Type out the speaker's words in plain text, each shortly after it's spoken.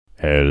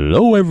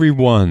Hello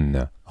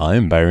everyone!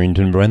 I'm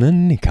Barrington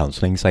Brennan,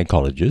 counseling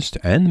psychologist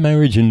and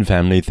marriage and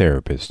family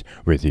therapist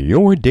with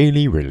your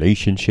daily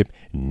relationship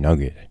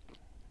nugget.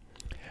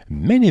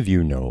 Many of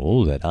you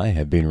know that I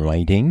have been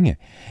writing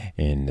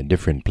in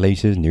different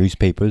places,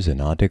 newspapers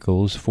and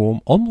articles for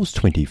almost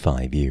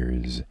 25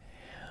 years.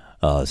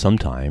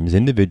 Sometimes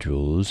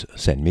individuals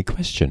send me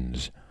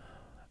questions.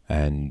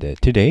 And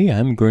today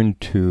I'm going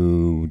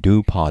to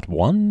do part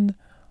 1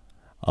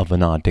 of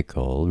an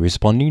article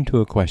responding to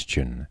a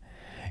question.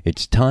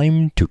 It's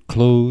time to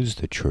close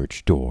the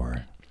church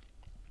door.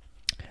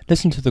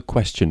 Listen to the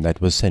question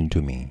that was sent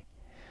to me.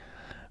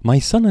 My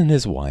son and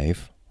his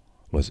wife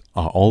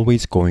are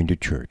always going to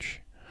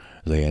church.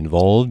 They are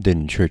involved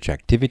in church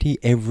activity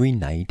every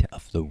night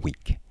of the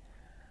week.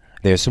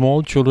 Their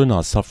small children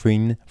are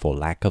suffering for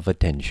lack of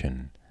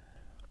attention.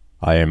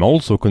 I am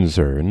also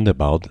concerned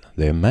about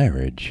their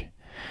marriage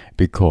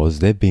because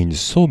they've been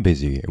so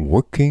busy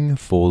working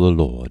for the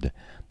Lord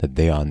that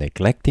they are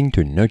neglecting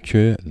to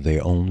nurture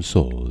their own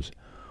souls.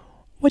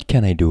 What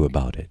can I do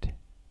about it?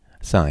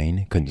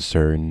 Signed,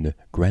 Concerned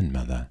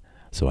Grandmother.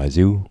 So as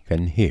you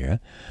can hear,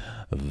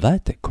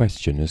 that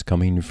question is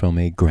coming from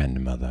a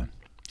grandmother.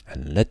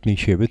 And let me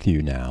share with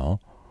you now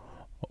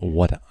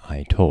what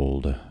I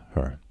told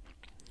her.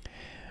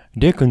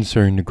 Dear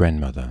Concerned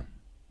Grandmother,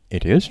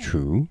 it is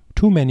true,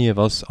 too many of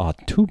us are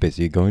too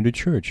busy going to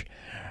church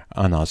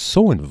and are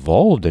so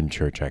involved in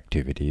church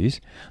activities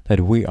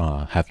that we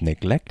have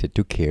neglected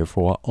to care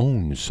for our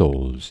own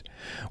souls.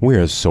 We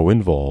are so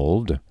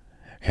involved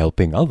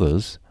helping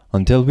others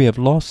until we have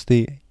lost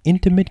the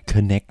intimate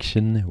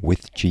connection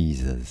with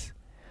Jesus.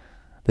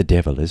 The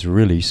devil is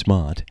really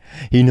smart.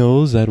 He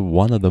knows that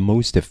one of the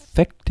most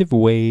effective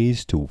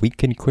ways to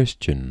weaken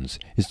Christians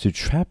is to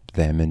trap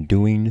them in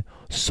doing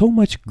so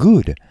much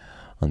good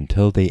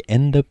until they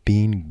end up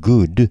being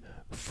good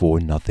for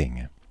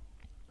nothing.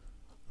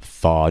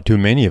 Far too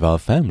many of our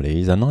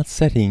families are not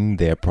setting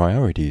their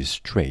priorities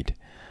straight.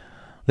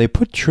 They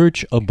put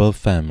church above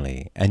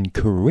family and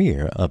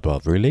career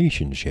above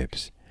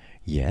relationships.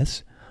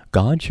 Yes,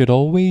 God should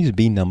always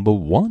be number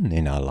one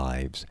in our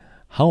lives.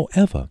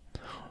 However,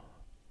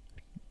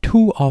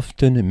 too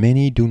often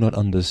many do not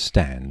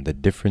understand the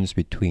difference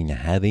between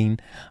having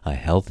a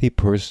healthy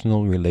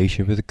personal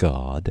relationship with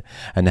God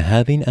and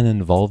having an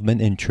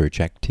involvement in church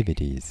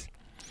activities.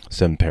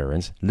 Some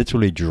parents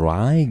literally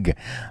drag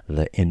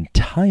the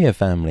entire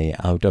family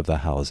out of the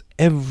house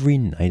every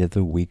night of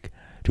the week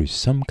to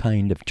some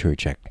kind of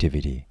church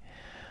activity.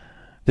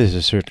 This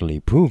is certainly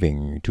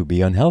proving to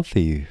be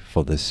unhealthy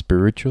for the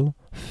spiritual,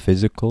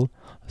 physical,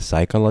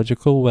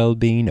 psychological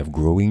well-being of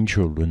growing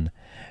children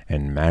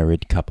and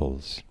married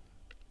couples.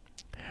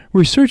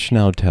 Research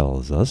now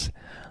tells us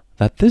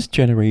that this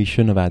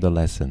generation of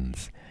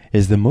adolescents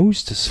is the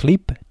most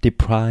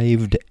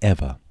sleep-deprived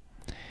ever.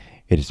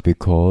 It is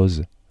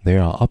because they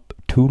are up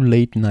too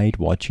late night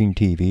watching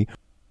TV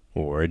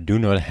or do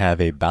not have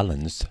a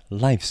balanced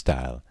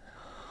lifestyle.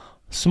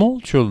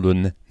 Small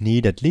children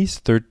need at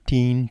least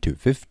 13 to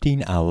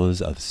 15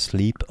 hours of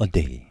sleep a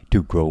day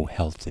to grow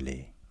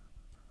healthily.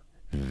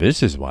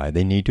 This is why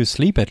they need to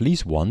sleep at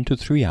least 1 to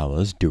 3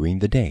 hours during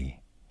the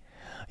day.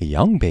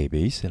 Young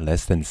babies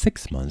less than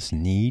 6 months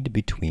need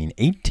between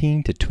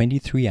 18 to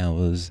 23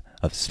 hours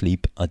of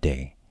sleep a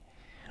day.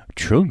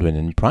 Children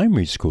in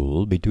primary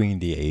school between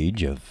the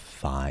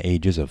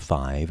ages of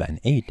 5 and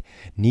 8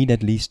 need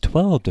at least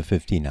 12 to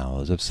 15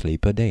 hours of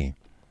sleep a day.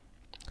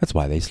 That's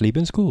why they sleep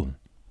in school.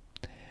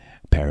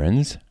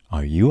 Parents,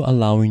 are you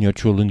allowing your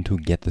children to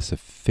get the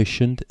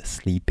sufficient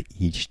sleep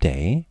each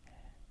day?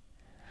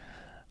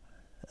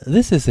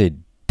 This is a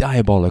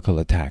diabolical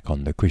attack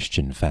on the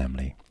Christian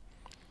family.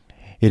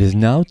 It is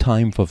now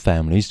time for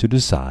families to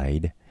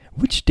decide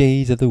which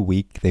days of the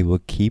week they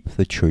will keep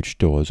the church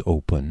doors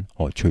open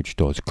or church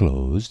doors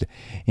closed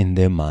in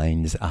their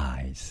mind's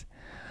eyes.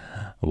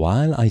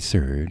 While I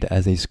served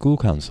as a school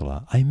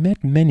counselor, I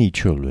met many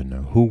children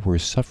who were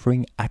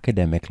suffering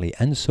academically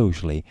and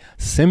socially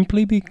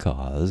simply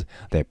because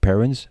their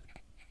parents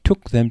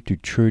took them to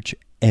church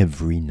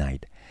every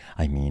night.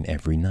 I mean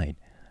every night.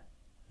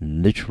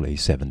 Literally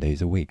 7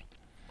 days a week.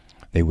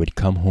 They would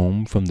come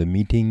home from the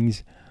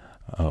meetings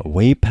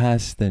way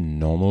past the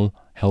normal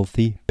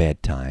healthy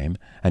bedtime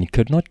and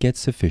could not get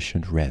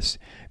sufficient rest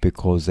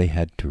because they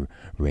had to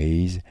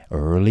raise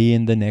early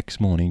in the next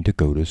morning to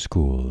go to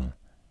school.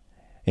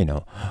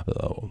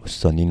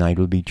 Sunday night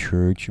will be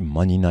church,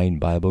 Monday night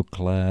Bible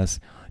class,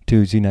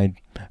 Tuesday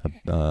night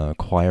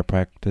choir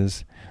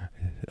practice,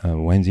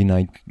 Wednesday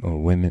night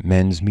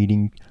men's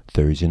meeting,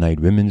 Thursday night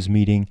women's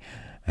meeting,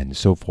 and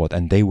so forth.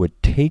 And they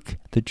would take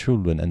the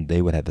children and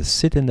they would have to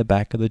sit in the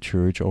back of the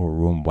church or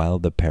room while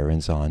the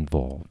parents are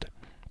involved.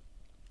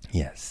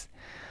 Yes.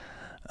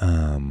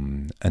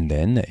 And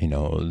then,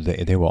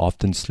 they were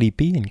often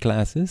sleepy in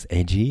classes,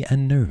 edgy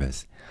and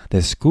nervous.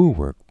 Their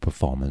schoolwork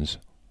performance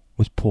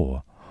was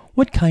poor.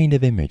 What kind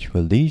of image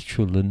will these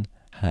children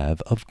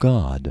have of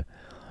God?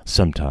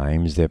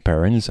 Sometimes their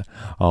parents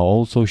are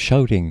also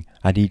shouting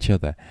at each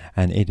other,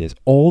 and it is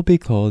all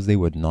because they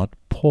would not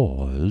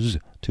pause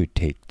to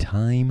take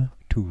time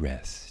to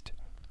rest.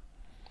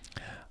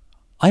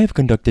 I have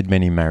conducted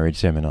many marriage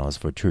seminars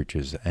for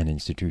churches and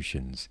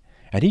institutions.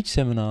 At each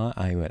seminar,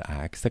 I would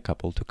ask the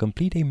couple to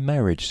complete a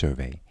marriage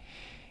survey.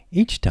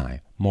 Each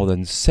time, more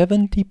than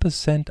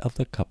 70% of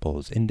the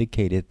couples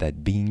indicated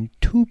that being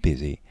too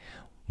busy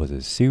was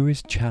a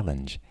serious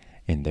challenge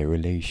in their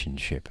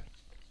relationship.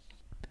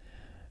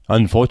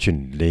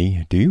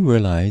 Unfortunately, do you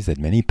realize that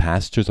many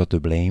pastors are to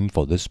blame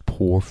for this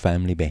poor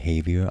family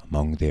behavior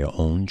among their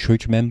own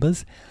church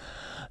members?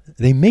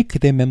 They make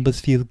their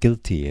members feel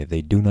guilty if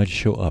they do not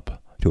show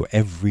up to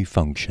every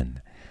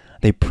function.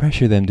 They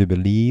pressure them to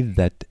believe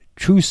that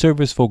true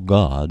service for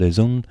God is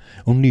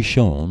only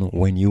shown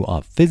when you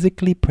are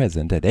physically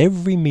present at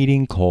every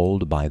meeting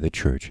called by the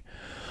church.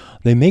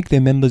 They make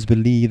their members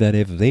believe that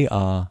if they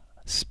are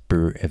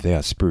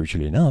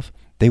spiritual enough,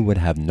 they would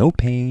have no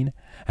pain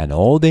and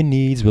all their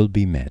needs will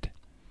be met.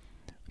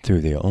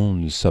 Through their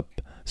own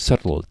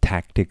subtle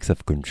tactics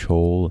of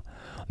control,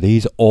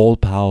 these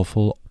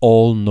all-powerful,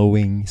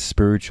 all-knowing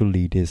spiritual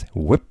leaders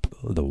whip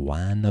the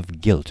wand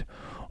of guilt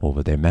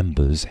over their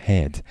members'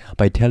 heads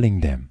by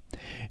telling them,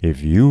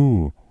 if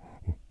you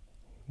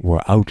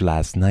were out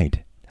last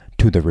night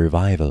to the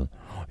revival,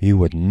 you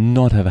would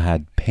not have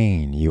had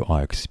pain you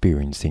are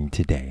experiencing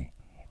today.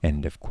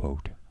 End of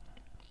quote.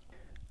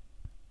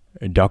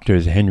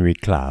 Drs. Henry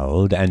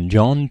Cloud and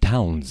John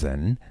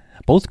Townsend,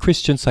 both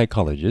Christian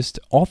psychologists,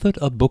 authored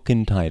a book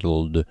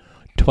entitled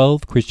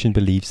 12 Christian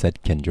Beliefs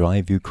That Can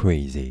Drive You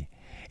Crazy.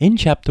 In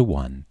Chapter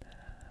 1,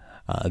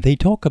 they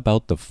talk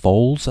about the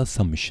false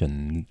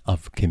assumption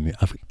of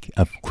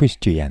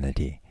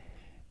Christianity.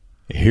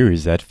 Here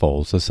is that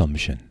false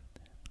assumption.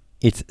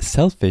 It's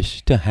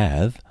selfish to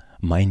have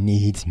my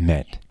needs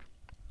met.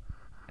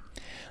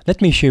 Let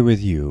me share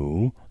with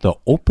you the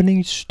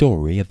opening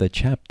story of the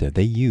chapter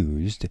they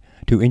used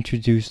to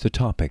introduce the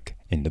topic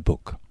in the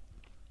book.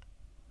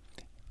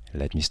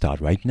 Let me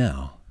start right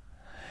now.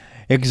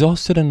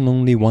 Exhausted and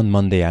lonely one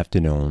Monday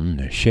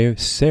afternoon,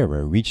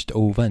 Sarah reached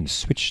over and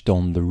switched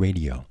on the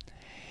radio.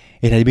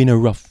 It had been a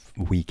rough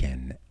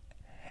weekend.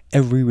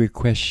 Every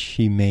request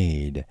she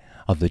made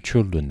of the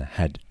children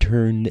had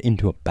turned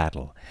into a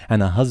battle,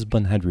 and her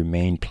husband had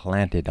remained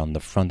planted on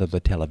the front of the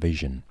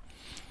television.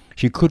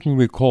 She couldn't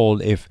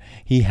recall if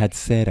he had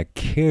said a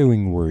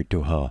caring word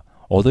to her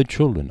or the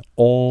children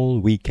all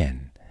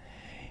weekend.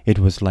 It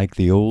was like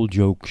the old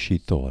joke, she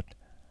thought.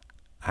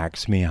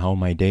 Ask me how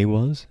my day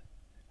was,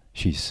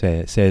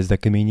 says the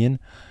comedian.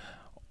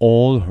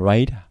 All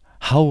right,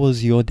 how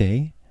was your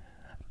day?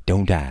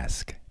 Don't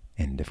ask.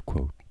 End of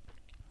quote.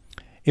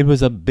 It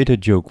was a bitter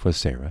joke for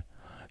Sarah.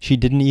 She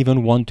didn't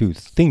even want to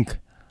think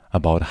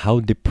about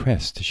how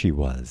depressed she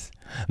was.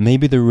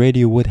 Maybe the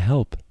radio would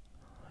help.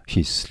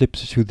 She slipped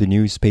through the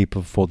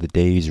newspaper for the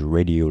day's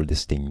radio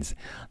listings.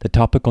 The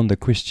topic on the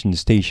Christian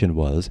station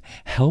was,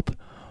 Help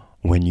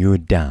When You're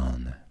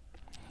Down.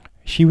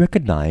 She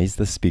recognized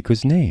the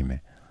speaker's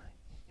name.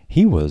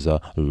 He was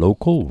a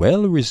local,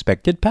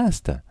 well-respected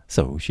pastor,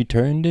 so she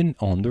turned in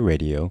on the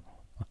radio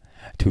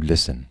to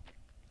listen.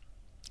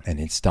 And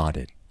it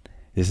started.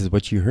 This is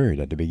what you heard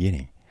at the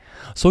beginning.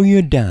 So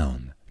you're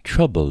down,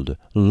 troubled,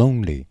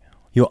 lonely.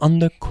 You're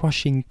under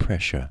crushing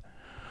pressure.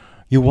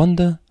 You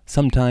wonder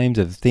sometimes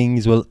if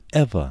things will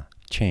ever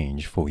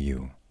change for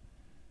you.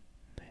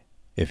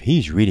 If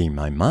he's reading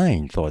my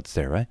mind, thought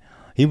Sarah,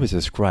 he was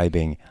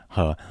describing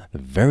her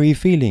very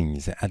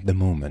feelings at the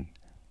moment.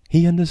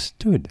 He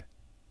understood.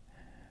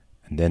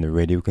 And then the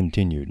radio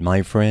continued,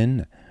 My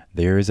friend,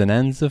 there is an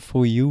answer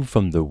for you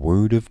from the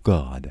Word of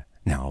God.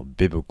 Now,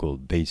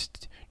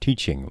 biblical-based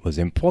teaching was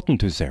important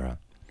to Sarah.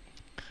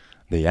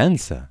 The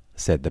answer,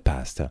 said the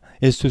pastor,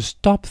 is to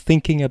stop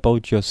thinking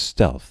about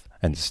yourself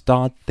and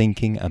start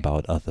thinking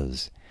about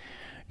others.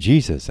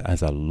 Jesus,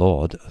 as our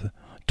Lord,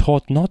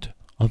 thought not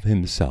of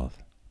himself,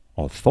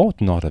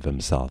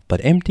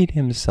 but emptied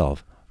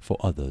himself for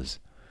others.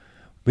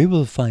 We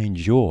will find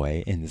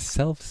joy in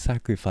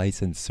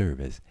self-sacrifice and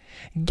service.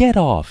 Get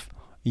off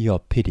your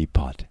pity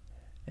pot.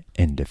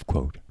 End of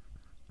quote.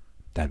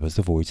 That was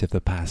the voice of the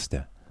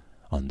pastor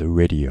on the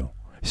radio.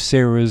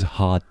 Sarah's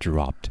heart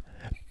dropped.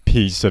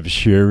 Piece of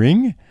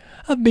sharing?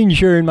 I've been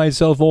sharing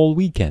myself all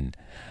weekend,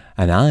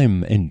 and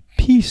I'm in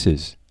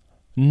pieces,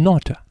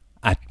 not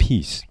at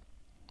peace.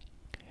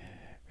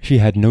 She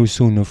had no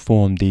sooner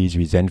formed these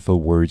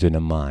resentful words in her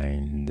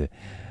mind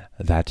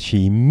that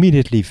she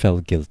immediately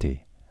felt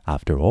guilty.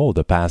 After all,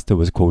 the pastor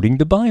was quoting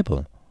the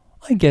Bible.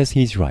 I guess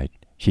he's right,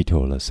 she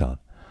told herself.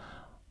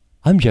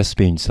 I'm just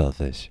being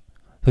selfish.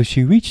 So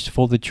she reached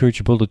for the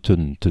church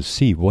bulletin to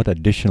see what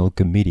additional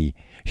committee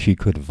she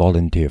could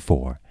volunteer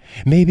for.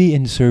 Maybe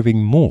in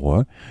serving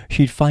more,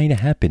 she'd find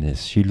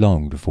happiness she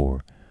longed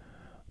for.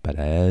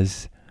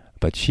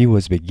 But she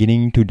was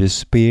beginning to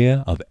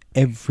despair of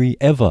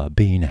ever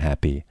being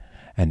happy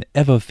and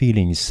ever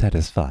feeling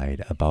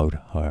satisfied about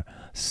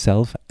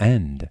herself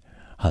and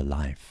her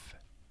life.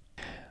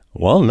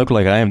 Well, look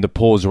like I have to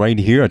pause right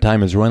here. Our time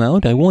has run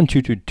out. I want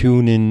you to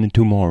tune in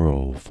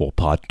tomorrow for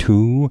part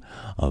 2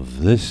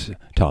 of this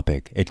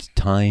topic. It's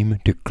time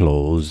to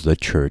close the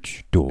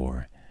church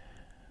door.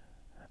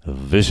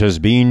 This has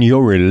been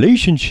your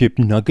Relationship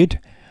Nugget.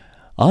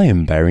 I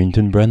am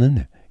Barrington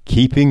Brennan,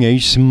 keeping a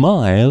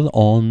smile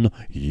on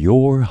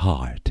your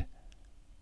heart.